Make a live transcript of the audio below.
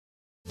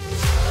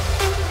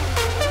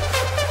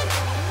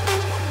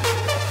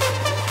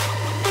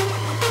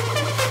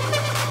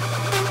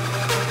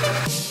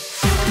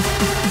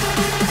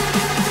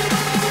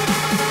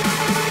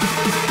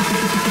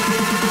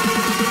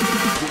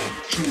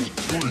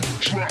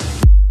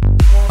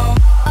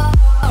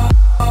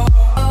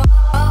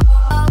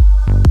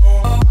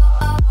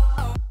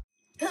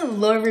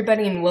Hello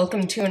everybody and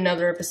welcome to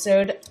another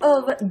episode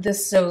of the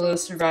Solo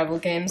Survival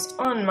Games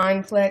on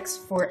Mineplex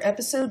for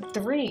episode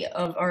 3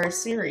 of our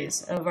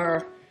series, of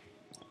our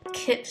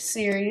Kit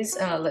Series.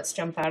 Let's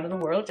jump out of the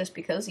world just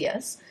because,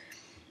 yes.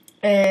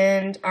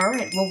 And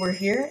alright, well we're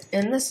here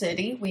in the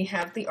city. We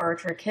have the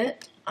Archer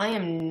Kit. I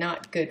am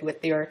not good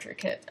with the Archer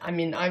Kit. I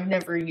mean, I've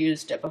never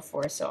used it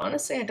before, so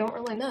honestly I don't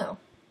really know.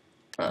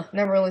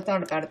 Never really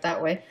thought about it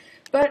that way.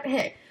 But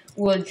hey.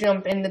 We'll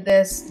jump into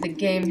this. The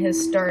game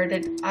has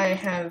started. I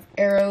have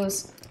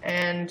arrows,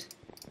 and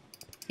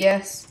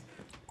yes.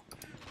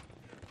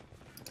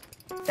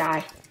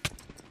 Die.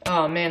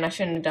 Oh man, I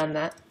shouldn't have done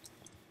that.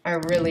 I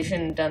really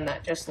shouldn't have done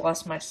that. Just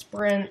lost my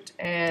sprint,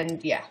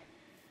 and yeah.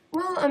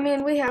 Well, I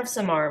mean, we have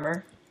some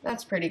armor.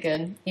 That's pretty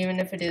good, even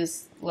if it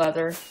is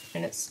leather,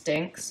 and it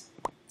stinks.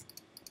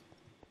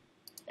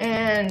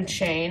 And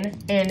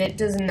chain, and it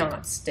does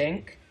not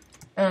stink.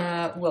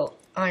 Well,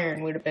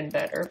 iron would have been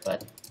better,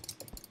 but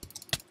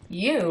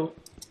you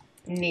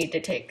need to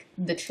take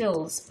the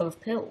chills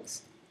of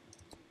pills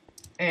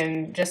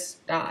and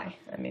just die.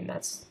 I mean,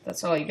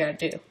 that's all you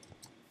gotta do.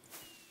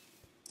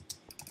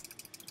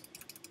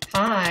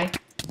 Hi.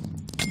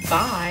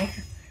 Bye.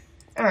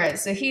 Alright,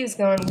 so he's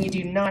gone. We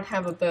do not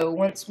have a bow.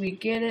 Once we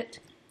get it,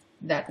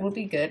 that will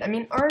be good. I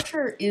mean,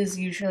 Archer is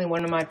usually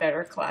one of my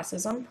better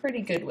classes. I'm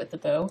pretty good with the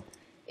bow,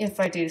 if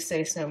I do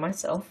say so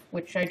myself,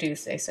 which I do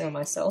say so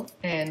myself,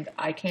 and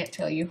I can't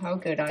tell you how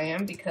good I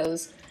am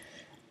because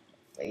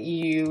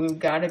you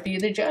gotta be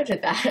the judge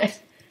at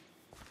that.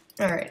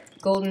 Alright,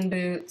 golden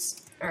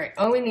boots. Alright,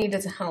 all we need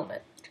is a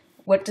helmet.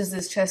 What does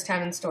this chest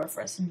have in store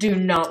for us? Do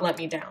not let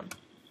me down.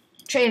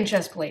 Chain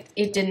chest plate.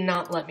 It did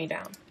not let me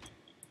down.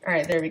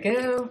 Alright, there we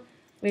go.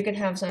 We could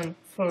have some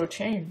full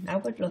chain.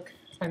 That would look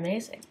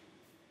amazing.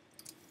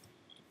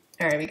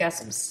 Alright, we got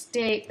some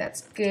steak.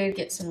 That's good.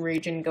 Get some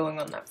regen going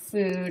on that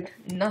food.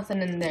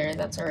 Nothing in there.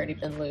 That's already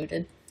been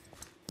looted.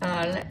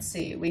 Let's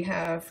see. We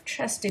have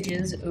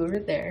chestages over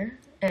there.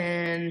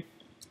 And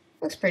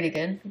looks pretty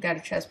good. We got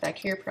a chest back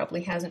here,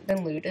 probably hasn't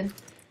been looted.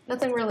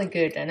 Nothing really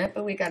good in it,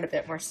 but we got a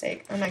bit more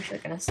steak. I'm actually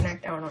going to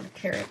snack down on a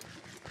carrot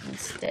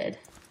instead.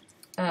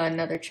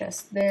 Another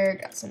chest there,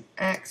 got some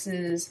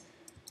axes.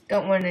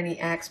 Don't want any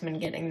axemen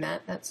getting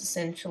that. That's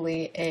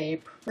essentially a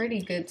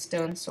pretty good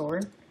stone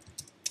sword.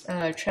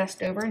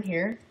 Chest over in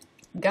here.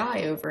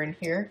 Guy over in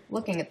here.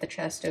 Looking at the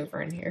chest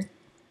over in here.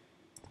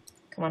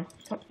 Come on.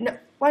 No,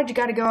 why'd you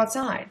gotta go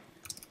outside?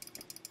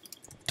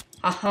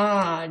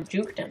 Aha,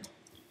 juked him.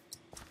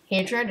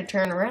 He tried to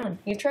turn around.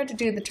 He tried to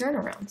do the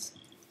turnarounds.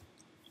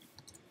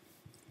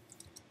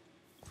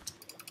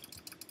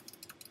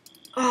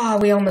 Ah,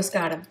 we almost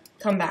got him.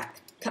 Come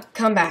back.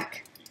 Come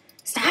back.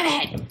 Stop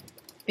it!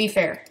 Be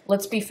fair.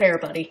 Let's be fair,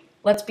 buddy.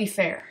 Let's be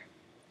fair.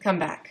 Come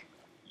back.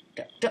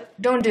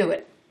 Don't do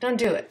it. Don't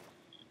do it.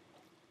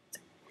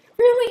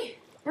 Really?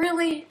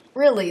 Really?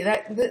 Really?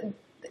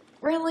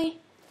 Really?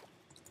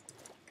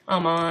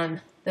 Come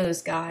on,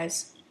 those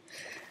guys.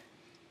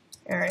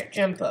 Alright,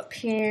 jump up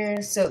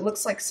here. So it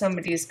looks like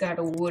somebody's got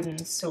a wooden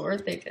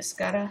sword they just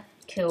gotta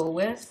kill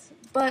with.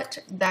 But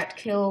that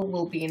kill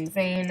will be in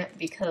vain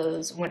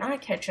because when I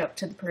catch up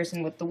to the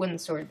person with the wooden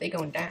sword, they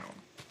go down.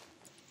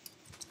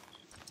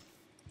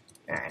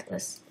 Alright,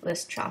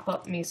 let's chop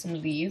up me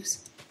some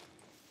leaves.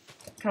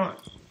 Come on,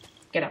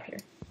 get up here.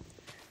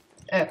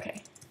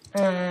 Okay.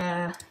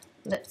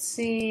 Let's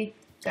see.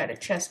 Got a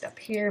chest up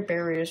here,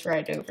 barriers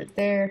right over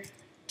there.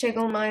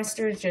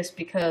 Ticklemeisters, just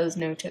because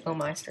no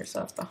Ticklemeisters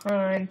left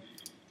behind.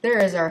 There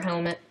is our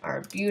helmet,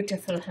 our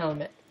beautiful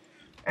helmet.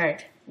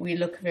 Alright, we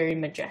look very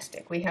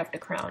majestic. We have the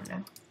crown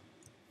now.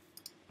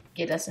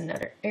 Get us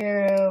another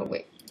arrow.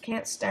 Wait,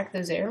 can't stack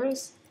those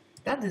arrows?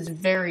 That is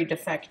very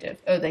defective.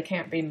 Oh, they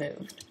can't be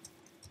moved.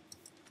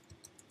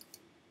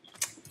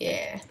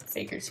 Yeah,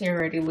 figures. He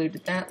already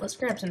looted that. Let's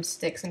grab some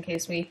sticks in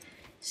case we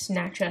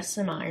snatch us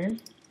some iron.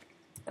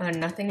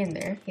 Nothing in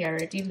there. He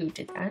already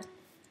looted that.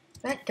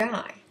 That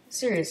guy.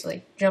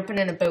 Seriously, jumping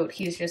in a boat,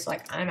 he's just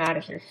like, I'm out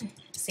of here.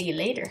 See you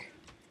later.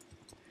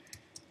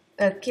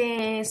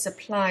 Okay,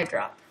 supply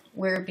drop.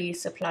 Where be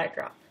supply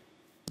drop?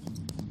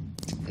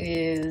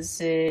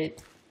 Is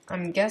it...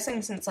 I'm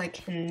guessing since I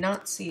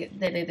cannot see it,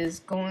 that it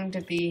is going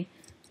to be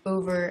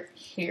over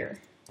here.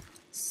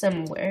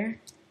 Somewhere.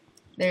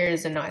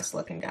 There's a nice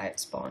looking guy at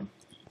spawn.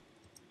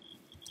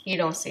 You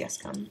don't see us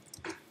coming.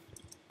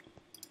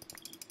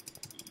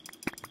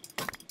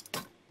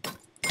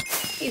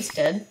 He's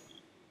dead.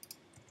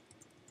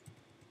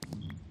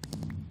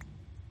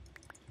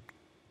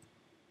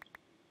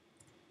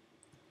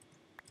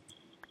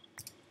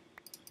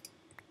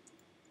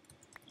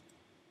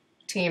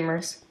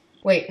 Teamers.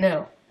 Wait,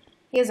 no.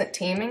 He isn't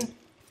teaming.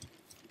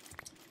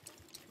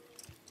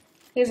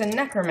 He's a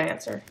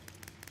necromancer.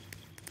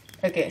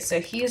 Okay, so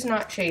he's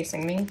not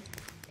chasing me.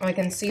 I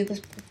can see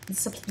the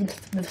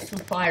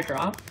supply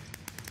drop.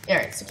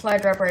 Alright, supply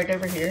drop right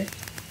over here.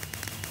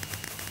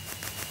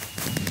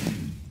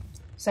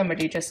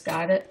 Somebody just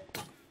got it.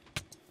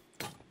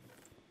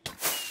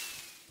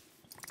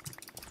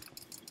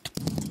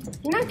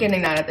 You're not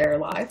getting out of there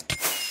alive.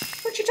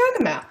 What you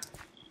talking about?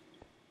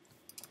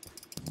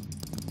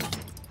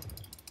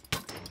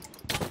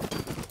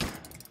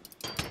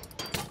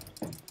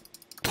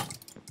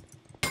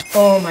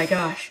 Oh my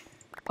gosh.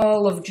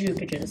 All of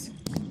jukages.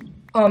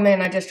 Oh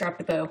man, I just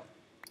dropped a bow.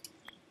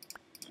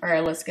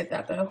 Alright, let's get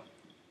that bow.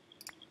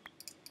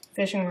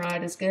 Fishing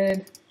rod is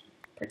good.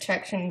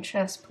 Protection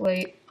chest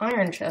plate.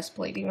 Iron chest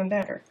plate, even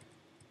better.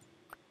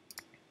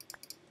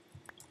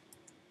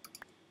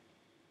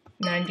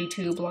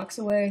 92 blocks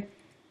away.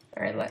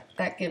 Alright,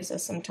 that gives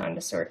us some time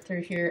to sort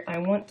through here. I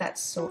want that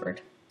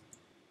sword.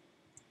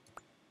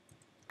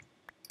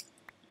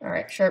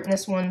 Alright,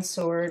 sharpness 1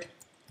 sword.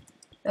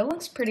 That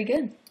looks pretty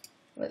good.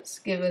 Let's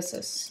give us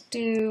a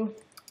stew.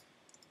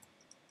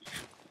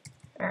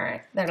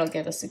 Alright, that'll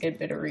give us a good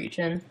bit of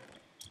regen.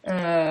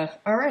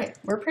 Alright,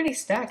 we're pretty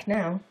stacked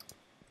now.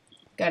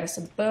 Got us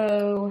a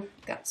bow,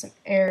 got some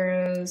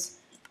arrows,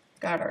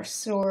 got our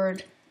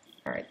sword.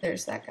 Alright,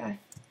 there's that guy.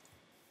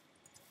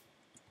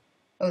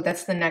 Oh,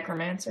 that's the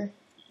necromancer.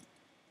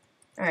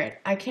 Alright,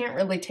 I can't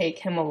really take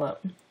him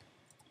alone.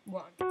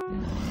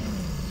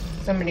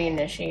 Somebody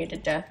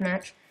initiated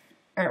deathmatch.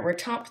 Alright, we're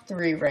top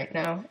 3 right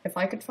now. If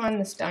I could find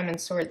this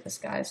diamond sword this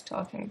guy's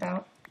talking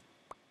about.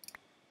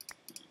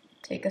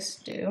 Take a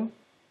stew.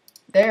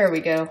 There we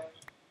go.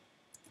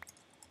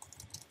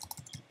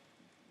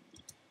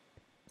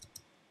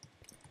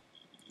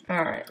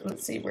 Alright,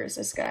 let's see, where's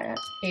this guy at?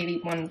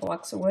 81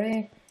 blocks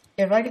away.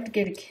 If I could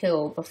get a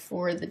kill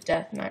before the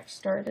deathmatch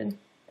started.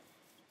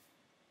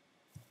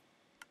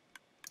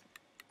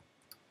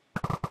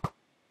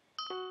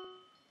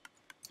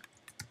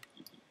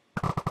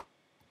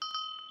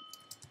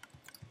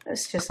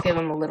 Let's just give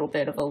him a little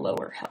bit of a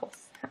lower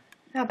health.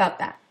 How about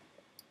that?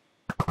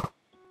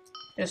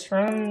 Just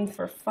run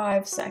for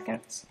 5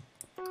 seconds.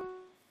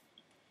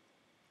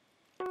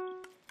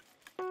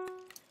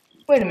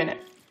 Wait a minute.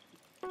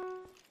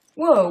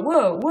 Whoa,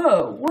 whoa,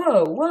 whoa,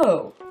 whoa,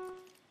 whoa!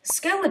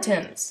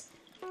 Skeletons!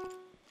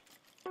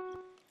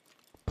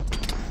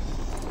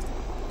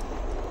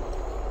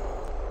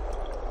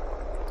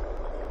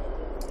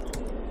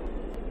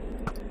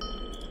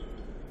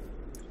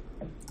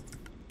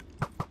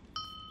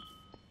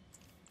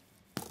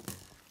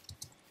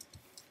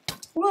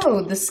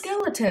 Whoa, the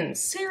skeletons!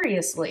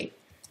 Seriously!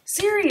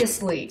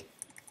 Seriously!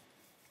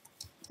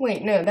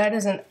 Wait, no, that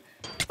isn't...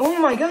 Oh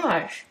my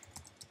gosh!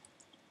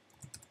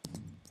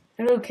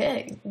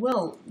 Okay,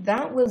 well,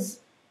 that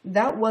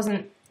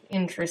wasn't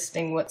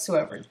interesting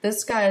whatsoever.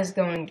 This guy is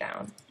going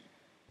down.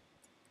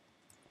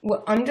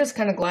 Well, I'm just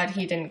kind of glad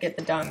he didn't get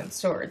the diamond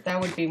sword. That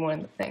would be one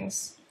of the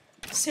things.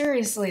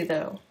 Seriously,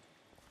 though.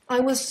 I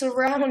was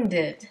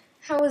surrounded.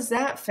 How is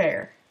that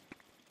fair?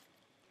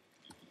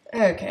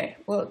 Okay,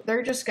 well,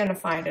 they're just gonna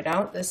find it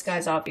out. This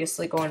guy's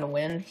obviously going to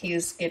win.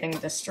 He's getting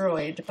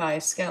destroyed by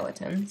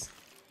skeletons.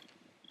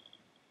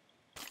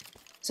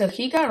 So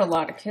he got a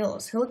lot of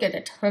kills. He'll get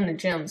a ton of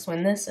gems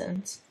when this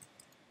ends.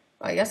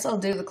 Well, I guess I'll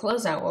do the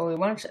closeout while we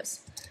watch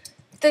this.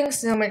 Thanks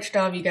so much to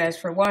all of you guys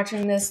for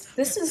watching this.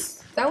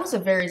 That was a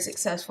very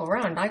successful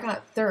round. I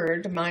got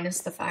 3rd,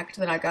 minus the fact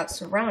that I got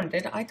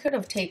surrounded. I could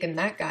have taken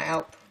that guy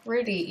out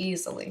pretty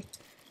easily.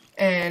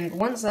 And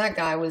once that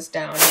guy was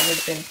down, it would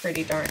have been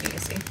pretty darn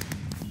easy.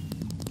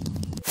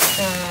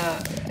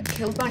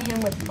 Killed by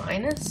him with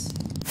minus?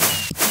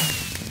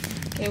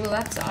 Okay, well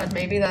that's odd.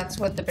 Maybe that's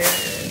what the barrier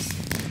is.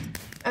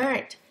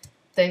 Alright,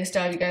 thanks to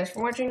all of you guys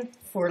for watching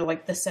for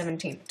like the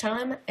 17th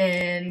time,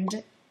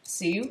 and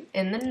see you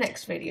in the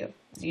next video.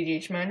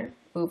 ZGH Miner,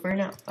 over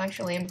and out.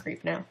 Actually, I'm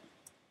creeping out.